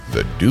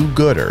The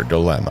Do-Gooder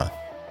Dilemma.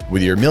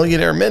 With your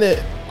Millionaire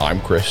Minute,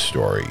 I'm Chris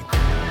Story.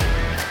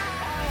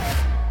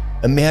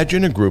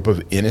 Imagine a group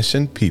of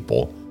innocent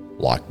people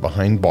locked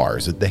behind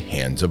bars at the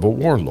hands of a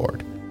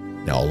warlord.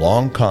 Now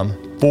along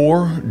come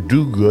 4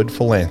 do-good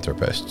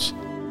philanthropists.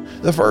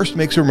 The first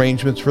makes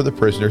arrangements for the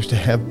prisoners to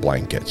have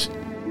blankets.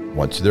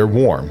 Once they're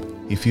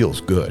warm, he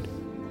feels good.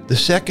 The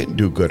second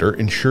do-gooder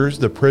ensures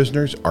the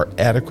prisoners are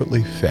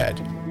adequately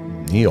fed.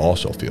 He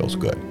also feels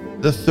good.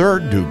 The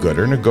third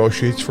do-gooder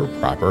negotiates for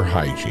proper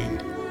hygiene.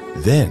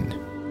 Then,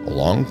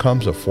 along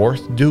comes a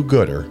fourth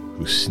do-gooder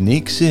who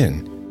sneaks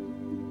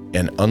in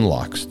and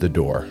unlocks the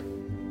door.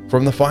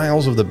 From the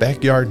files of the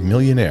Backyard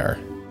Millionaire,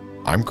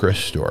 I'm Chris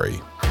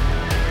Story.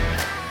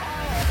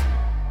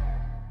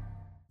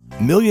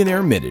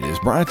 Millionaire Minute is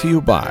brought to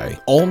you by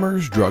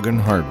Ulmer's Drug and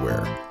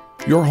Hardware,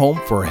 your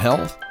home for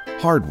health,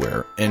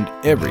 hardware, and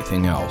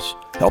everything else,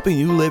 helping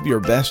you live your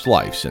best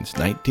life since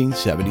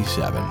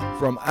 1977.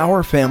 From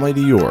our family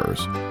to yours,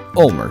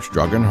 Ulmer's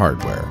Drug and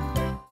Hardware.